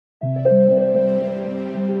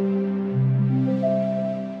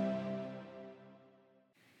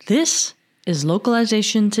This is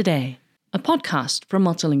Localization Today, a podcast from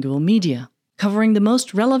Multilingual Media, covering the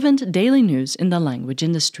most relevant daily news in the language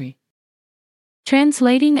industry.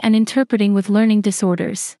 Translating and interpreting with learning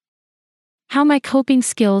disorders. How my coping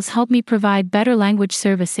skills help me provide better language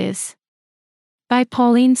services. By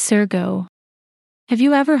Pauline Surgo. Have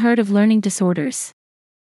you ever heard of learning disorders?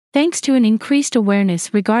 Thanks to an increased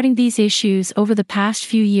awareness regarding these issues over the past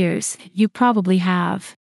few years, you probably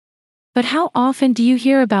have. But how often do you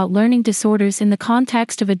hear about learning disorders in the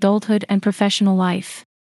context of adulthood and professional life?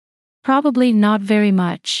 Probably not very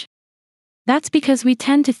much. That's because we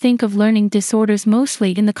tend to think of learning disorders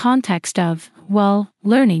mostly in the context of,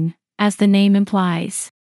 learning, as the name implies.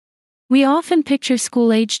 We often picture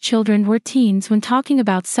school-aged children or teens when talking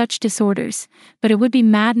about such disorders, but it would be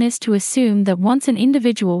madness to assume that once an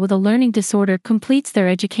individual with a learning disorder completes their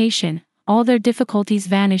education, all their difficulties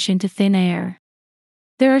vanish into thin air.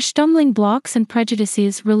 There are stumbling blocks and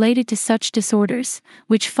prejudices related to such disorders,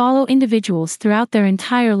 which follow individuals throughout their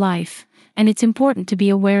entire life, and it's important to be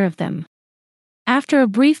aware of them. After a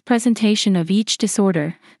brief presentation of each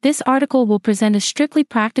disorder, this article will present a strictly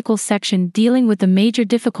practical section dealing with the major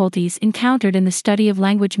difficulties encountered in the study of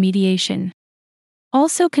language mediation.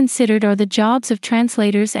 Also considered are the jobs of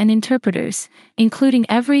translators and interpreters, including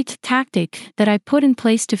every tactic that I put in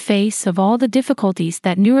place to face of all the difficulties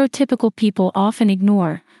that neurotypical people often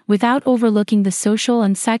ignore, without overlooking the social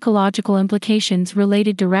and psychological implications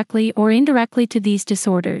related directly or indirectly to these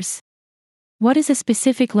disorders. What is a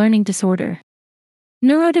specific learning disorder?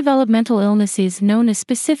 Neurodevelopmental illnesses known as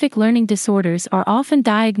specific learning disorders are often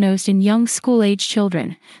diagnosed in young school-age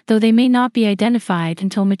children, though they may not be identified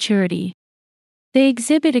until maturity. They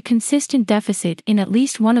exhibit a consistent deficit in at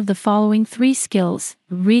least one of the following three skills: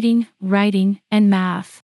 reading, writing, and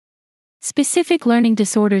math. Specific learning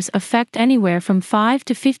disorders affect anywhere from 5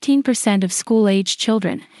 to 15% of school-aged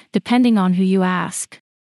children, depending on who you ask.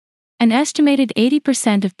 An estimated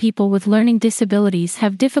 80% of people with learning disabilities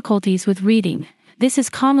have difficulties with reading. This is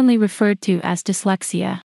commonly referred to as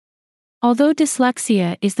dyslexia. Although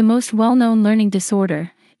dyslexia is the most well-known learning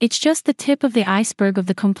disorder, it's just the tip of the iceberg of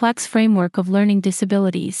the complex framework of learning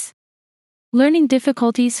disabilities. Learning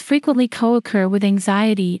difficulties frequently co-occur with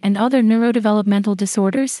anxiety and other neurodevelopmental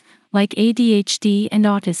disorders, like ADHD and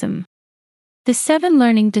autism. The 7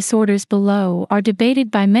 learning disorders below are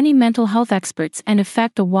debated by many mental health experts and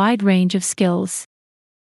affect a wide range of skills.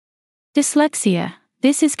 Dyslexia.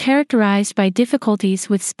 This is characterized by difficulties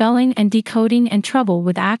with spelling and decoding and trouble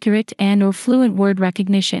with accurate and/or fluent word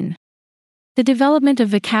recognition. The development of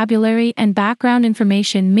vocabulary and background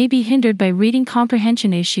information may be hindered by reading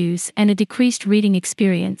comprehension issues and a decreased reading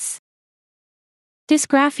experience.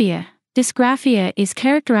 Dysgraphia. Dysgraphia is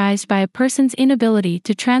characterized by a person's inability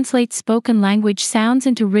to translate spoken language sounds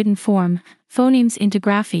into written form, phonemes into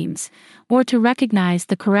graphemes, or to recognize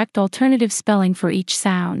the correct alternative spelling for each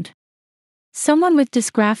sound. Someone with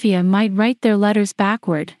dysgraphia might write their letters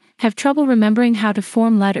backward, have trouble remembering how to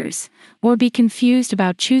form letters, or be confused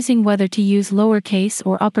about choosing whether to use lowercase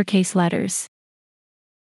or uppercase letters.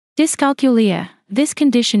 Dyscalculia. This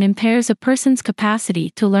condition impairs a person's capacity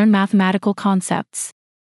to learn mathematical concepts.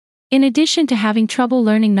 In addition to having trouble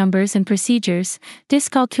learning numbers and procedures,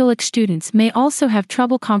 dyscalculic students may also have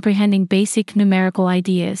trouble comprehending basic numerical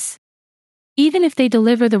ideas. Even if they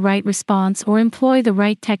deliver the right response or employ the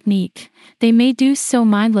right technique, they may do so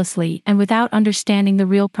mindlessly and without understanding the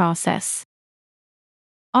real process.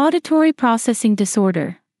 Auditory processing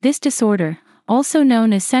disorder. This disorder, also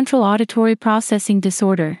known as central auditory processing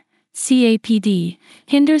disorder, CAPD,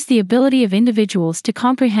 hinders the ability of individuals to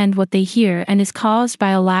comprehend what they hear and is caused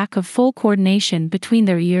by a lack of full coordination between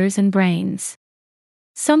their ears and brains.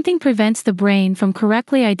 Something prevents the brain from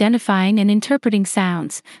correctly identifying and interpreting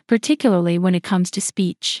sounds, particularly when it comes to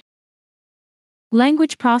speech.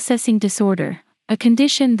 Language processing disorder, a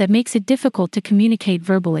condition that makes it difficult to communicate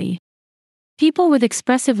verbally. People with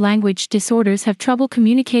expressive language disorders have trouble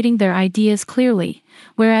communicating their ideas clearly,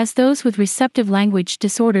 whereas those with receptive language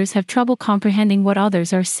disorders have trouble comprehending what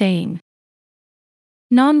others are saying.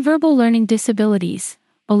 Nonverbal learning disabilities.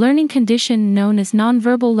 A learning condition known as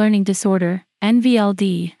nonverbal learning disorder,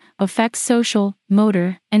 NVLD, affects social,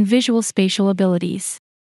 motor, and visual spatial abilities.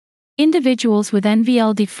 Individuals with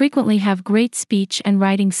NVLD frequently have great speech and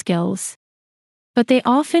writing skills. But they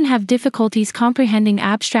often have difficulties comprehending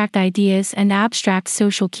abstract ideas and abstract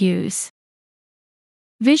social cues.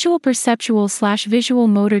 Visual perceptual/visual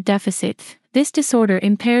motor deficit. This disorder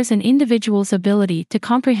impairs an individual's ability to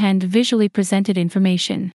comprehend visually presented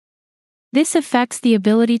information. This affects the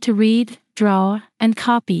ability to read, draw, and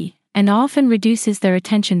copy, and often reduces their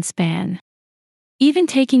attention span. Even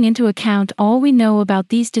taking into account all we know about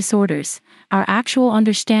these disorders, our actual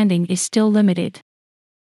understanding is still limited.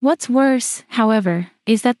 What's worse, however,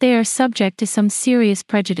 is that they are subject to some serious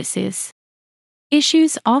prejudices.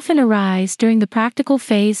 Issues often arise during the practical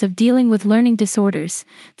phase of dealing with learning disorders,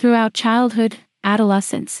 throughout childhood,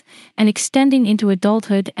 adolescence, and extending into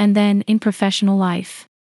adulthood and then in professional life.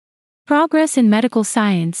 Progress in medical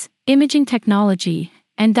science, imaging technology,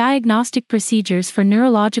 and diagnostic procedures for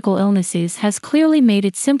neurological illnesses has clearly made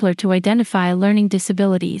it simpler to identify learning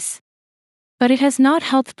disabilities. But it has not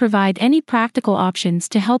helped provide any practical options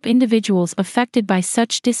to help individuals affected by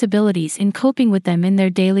such disabilities in coping with them in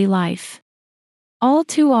their daily life. All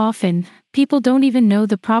too often, people don't even know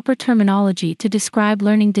the proper terminology to describe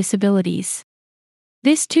learning disabilities.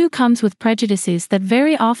 This too comes with prejudices that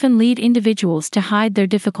very often lead individuals to hide their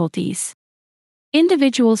difficulties.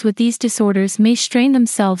 Individuals with these disorders may strain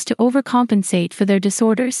themselves to overcompensate for their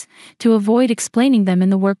disorders, to avoid explaining them in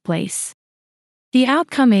the workplace. The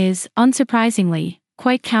outcome is, unsurprisingly,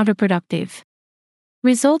 quite counterproductive.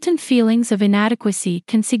 Resultant feelings of inadequacy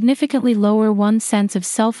can significantly lower one's sense of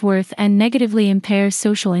self-worth and negatively impair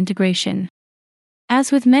social integration.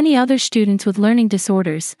 As with many other students with learning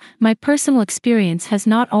disorders, my personal experience has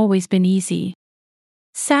not always been easy.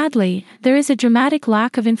 Sadly, there is a dramatic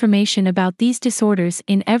lack of information about these disorders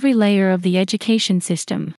in every layer of the education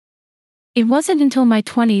system. It wasn't until my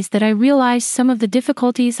 20s that I realized some of the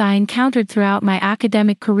difficulties I encountered throughout my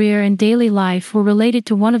academic career and daily life were related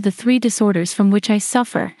to one of the three disorders from which I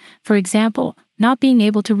suffer, for example, not being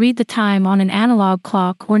able to read the time on an analog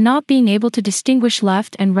clock or not being able to distinguish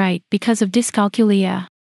left and right because of dyscalculia.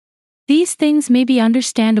 These things may be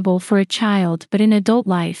understandable for a child, but in adult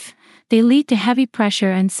life, they lead to heavy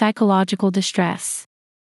pressure and psychological distress.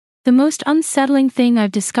 The most unsettling thing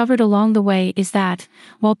I've discovered along the way is that,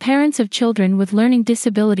 while parents of children with learning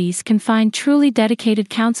disabilities can find truly dedicated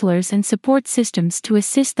counselors and support systems to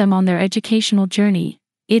assist them on their educational journey,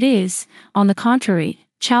 it is, on the contrary,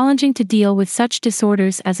 challenging to deal with such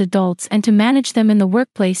disorders as adults and to manage them in the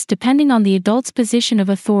workplace depending on the adult's position of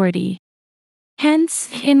authority. Hence,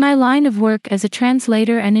 in my line of work as a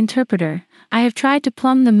translator and interpreter, I have tried to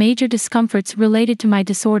plumb the major discomforts related to my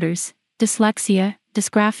disorders, dyslexia,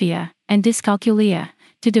 dysgraphia, and dyscalculia,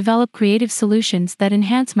 to develop creative solutions that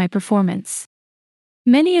enhance my performance.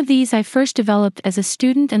 Many of these I first developed as a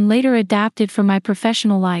student and later adapted for my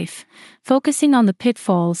professional life, focusing on the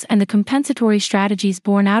pitfalls and the compensatory strategies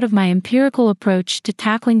born out of my empirical approach to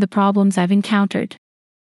tackling the problems I've encountered.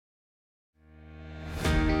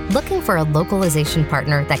 Looking for a localization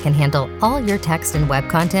partner that can handle all your text and web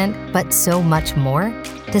content, but so much more?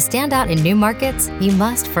 To stand out in new markets, you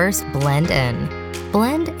must first blend in.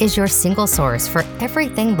 Blend is your single source for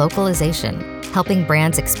everything localization, helping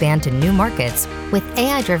brands expand to new markets with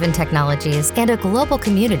AI-driven technologies and a global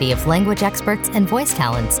community of language experts and voice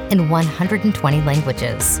talents in 120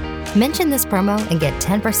 languages. Mention this promo and get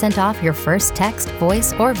 10% off your first text,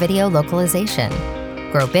 voice, or video localization.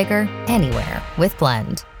 Grow bigger anywhere with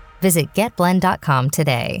Blend. Visit getblend.com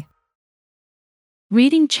today.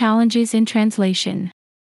 Reading challenges in translation.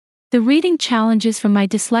 The reading challenges from my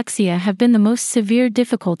dyslexia have been the most severe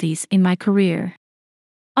difficulties in my career.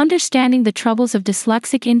 Understanding the troubles of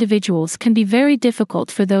dyslexic individuals can be very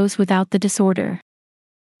difficult for those without the disorder.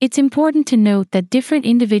 It's important to note that different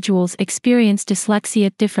individuals experience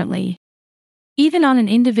dyslexia differently. Even on an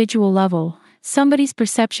individual level, somebody's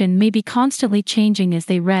perception may be constantly changing as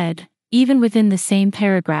they read, even within the same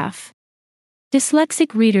paragraph.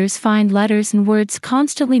 Dyslexic readers find letters and words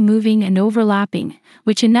constantly moving and overlapping,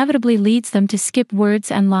 which inevitably leads them to skip words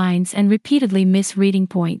and lines and repeatedly miss reading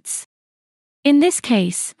points. In this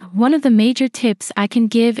case, one of the major tips I can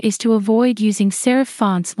give is to avoid using serif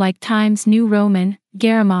fonts like Times New Roman,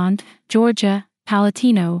 Garamond, Georgia,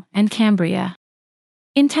 Palatino, and Cambria.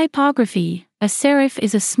 In typography, a serif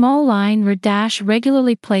is a small line or dash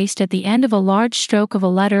regularly placed at the end of a large stroke of a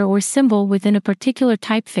letter or symbol within a particular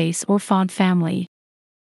typeface or font family.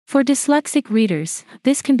 For dyslexic readers,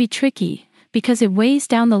 this can be tricky, because it weighs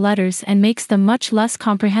down the letters and makes them much less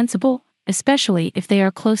comprehensible, especially if they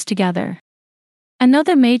are close together.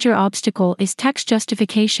 Another major obstacle is text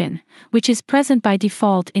justification, which is present by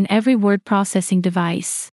default in every word processing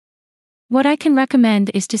device. What I can recommend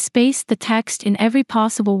is to space the text in every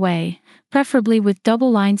possible way, preferably with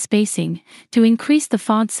double-line spacing, to increase the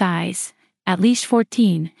font size, at least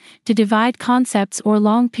 14, to divide concepts or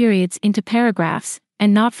long periods into paragraphs,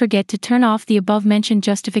 and not forget to turn off the above-mentioned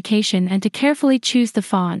justification and to carefully choose the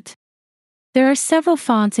font. There are several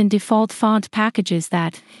fonts in default font packages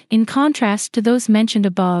that, in contrast to those mentioned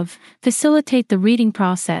above, facilitate the reading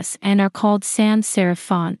process and are called sans serif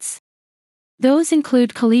fonts. Those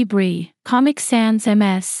include Calibri, Comic Sans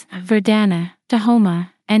MS, Verdana, Tahoma,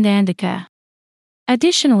 and Andica.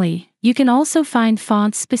 Additionally, you can also find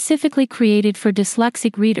fonts specifically created for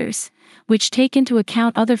dyslexic readers, which take into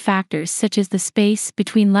account other factors such as the space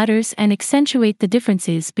between letters and accentuate the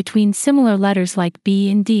differences between similar letters like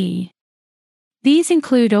B and D. These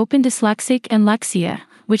include Open Dyslexic and Lexia,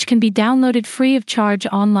 which can be downloaded free of charge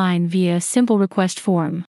online via a simple request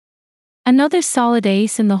form. Another solid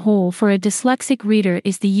ace in the hole for a dyslexic reader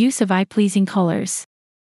is the use of eye-pleasing colors.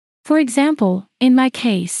 For example, in my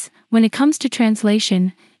case, when it comes to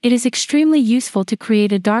translation, it is extremely useful to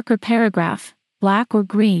create a darker paragraph, black or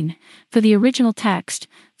green, for the original text,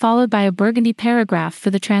 followed by a burgundy paragraph for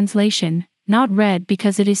the translation, not red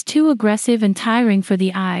because it is too aggressive and tiring for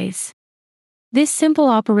the eyes. This simple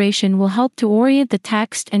operation will help to orient the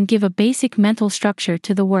text and give a basic mental structure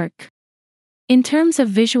to the work. In terms of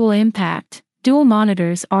visual impact, dual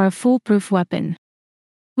monitors are a foolproof weapon.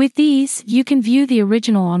 With these, you can view the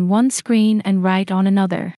original on one screen and write on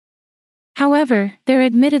another. However, they're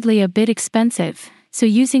admittedly a bit expensive, so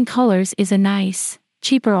using colors is a nice,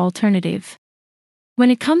 cheaper alternative. When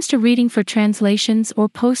it comes to reading for translations or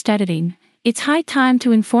post-editing, it's high time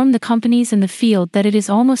to inform the companies in the field that it is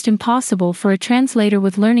almost impossible for a translator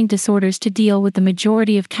with learning disorders to deal with the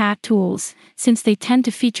majority of CAT tools, since they tend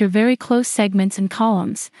to feature very close segments and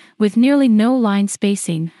columns, with nearly no line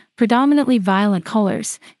spacing, predominantly violent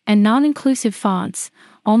colors, and non-inclusive fonts,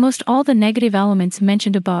 almost all the negative elements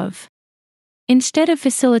mentioned above. Instead of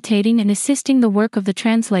facilitating and assisting the work of the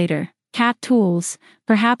translator, CAT tools,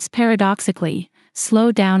 perhaps paradoxically,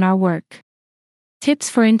 slow down our work.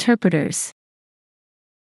 Tips for interpreters.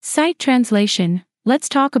 Sight translation. Let's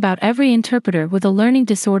talk about every interpreter with a learning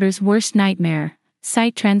disorder's worst nightmare,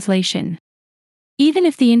 sight translation. Even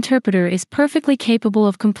if the interpreter is perfectly capable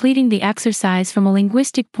of completing the exercise from a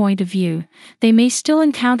linguistic point of view, they may still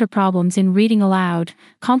encounter problems in reading aloud,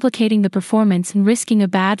 complicating the performance and risking a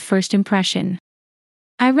bad first impression.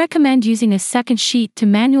 I recommend using a second sheet to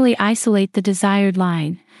manually isolate the desired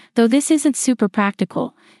line. Though this isn't super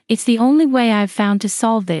practical, it's the only way I've found to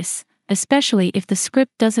solve this, especially if the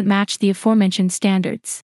script doesn't match the aforementioned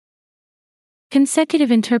standards.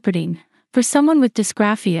 Consecutive interpreting. For someone with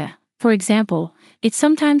dysgraphia, for example, it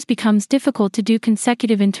sometimes becomes difficult to do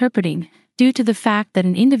consecutive interpreting, due to the fact that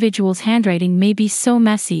an individual's handwriting may be so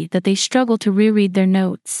messy that they struggle to reread their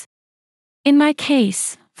notes. In my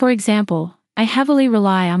case, for example, I heavily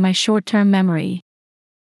rely on my short-term memory.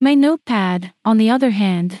 My notepad, on the other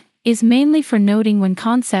hand, is mainly for noting when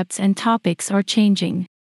concepts and topics are changing.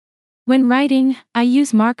 When writing, I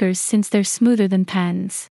use markers since they're smoother than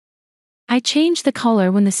pens. I change the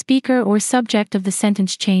color when the speaker or subject of the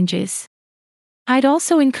sentence changes. I'd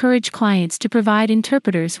also encourage clients to provide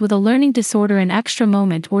interpreters with a learning disorder an extra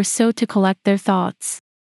moment or so to collect their thoughts.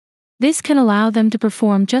 This can allow them to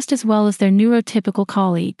perform just as well as their neurotypical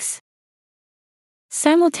colleagues.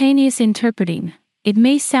 Simultaneous interpreting. It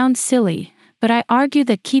may sound silly, but I argue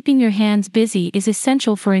that keeping your hands busy is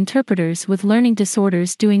essential for interpreters with learning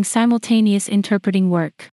disorders doing simultaneous interpreting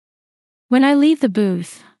work. When I leave the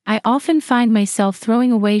booth, I often find myself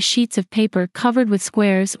throwing away sheets of paper covered with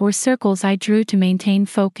squares or circles I drew to maintain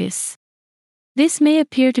focus. This may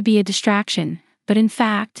appear to be a distraction, but in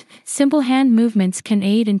fact, simple hand movements can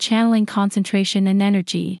aid in channeling concentration and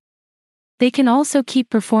energy. They can also keep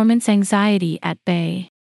performance anxiety at bay.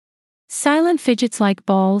 Silent fidgets like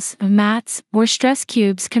balls, mats, or stress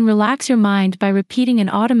cubes can relax your mind by repeating an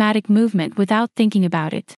automatic movement without thinking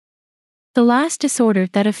about it. The last disorder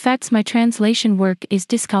that affects my translation work is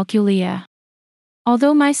dyscalculia.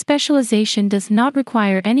 Although my specialization does not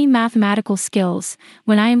require any mathematical skills,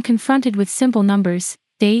 when I am confronted with simple numbers,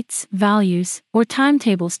 dates, values, or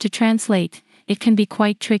timetables to translate, it can be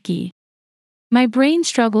quite tricky. My brain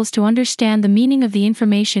struggles to understand the meaning of the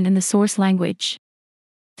information in the source language.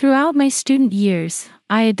 Throughout my student years,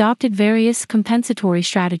 I adopted various compensatory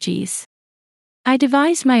strategies. I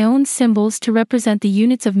devised my own symbols to represent the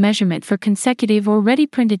units of measurement for consecutive or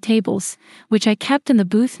ready-printed tables, which I kept in the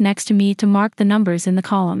booth next to me to mark the numbers in the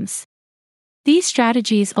columns. These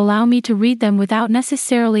strategies allow me to read them without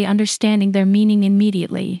necessarily understanding their meaning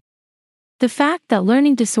immediately. The fact that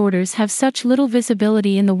learning disorders have such little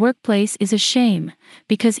visibility in the workplace is a shame,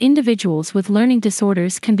 because individuals with learning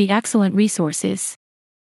disorders can be excellent resources.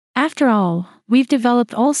 After all, we've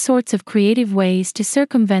developed all sorts of creative ways to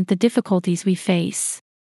circumvent the difficulties we face.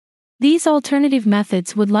 These alternative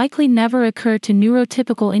methods would likely never occur to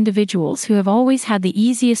neurotypical individuals who have always had the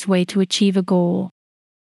easiest way to achieve a goal.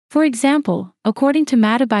 For example, according to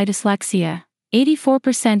Mata by Dyslexia,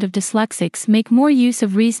 84% of dyslexics make more use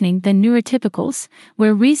of reasoning than neurotypicals,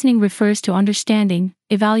 where reasoning refers to understanding,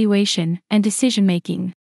 evaluation, and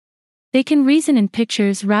decision-making. They can reason in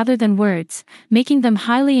pictures rather than words, making them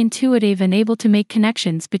highly intuitive and able to make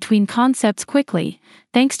connections between concepts quickly,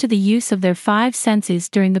 thanks to the use of their 5 senses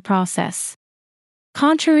during the process.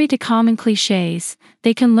 Contrary to common cliches,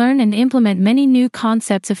 they can learn and implement many new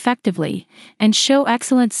concepts effectively, and show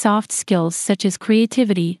excellent soft skills such as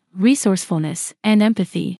creativity, resourcefulness, and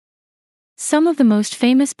empathy. Some of the most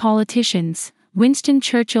famous politicians, Winston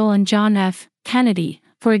Churchill and John F. Kennedy,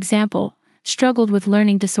 for example, struggled with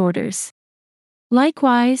learning disorders.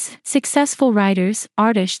 Likewise, successful writers,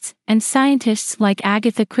 artists, and scientists like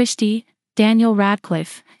Agatha Christie, Daniel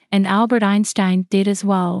Radcliffe, and Albert Einstein did as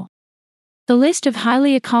well. The list of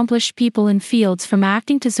highly accomplished people in fields from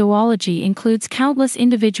acting to zoology includes countless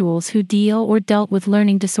individuals who deal or dealt with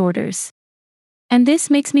learning disorders. And this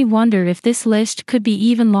makes me wonder if this list could be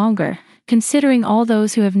even longer, considering all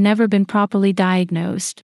those who have never been properly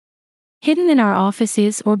diagnosed. Hidden in our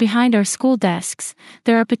offices or behind our school desks,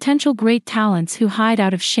 there are potential great talents who hide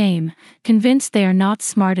out of shame, convinced they are not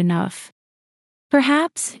smart enough.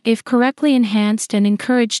 Perhaps, if correctly enhanced and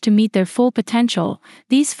encouraged to meet their full potential,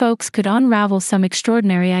 these folks could unravel some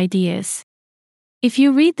extraordinary ideas. If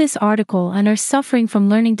you read this article and are suffering from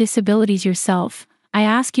learning disabilities yourself, I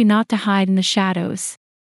ask you not to hide in the shadows.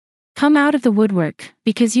 Come out of the woodwork,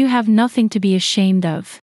 because you have nothing to be ashamed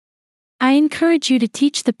of. I encourage you to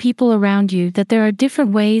teach the people around you that there are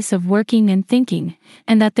different ways of working and thinking,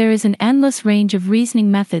 and that there is an endless range of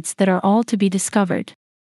reasoning methods that are all to be discovered.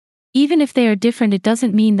 Even if they are different, it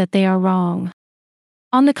doesn't mean that they are wrong.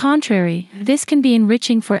 On the contrary, this can be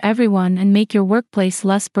enriching for everyone and make your workplace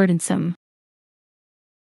less burdensome.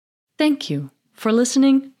 Thank you for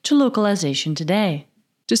listening to Localization Today.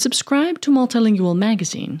 To subscribe to Multilingual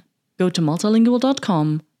magazine, go to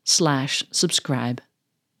multilingual.com/subscribe.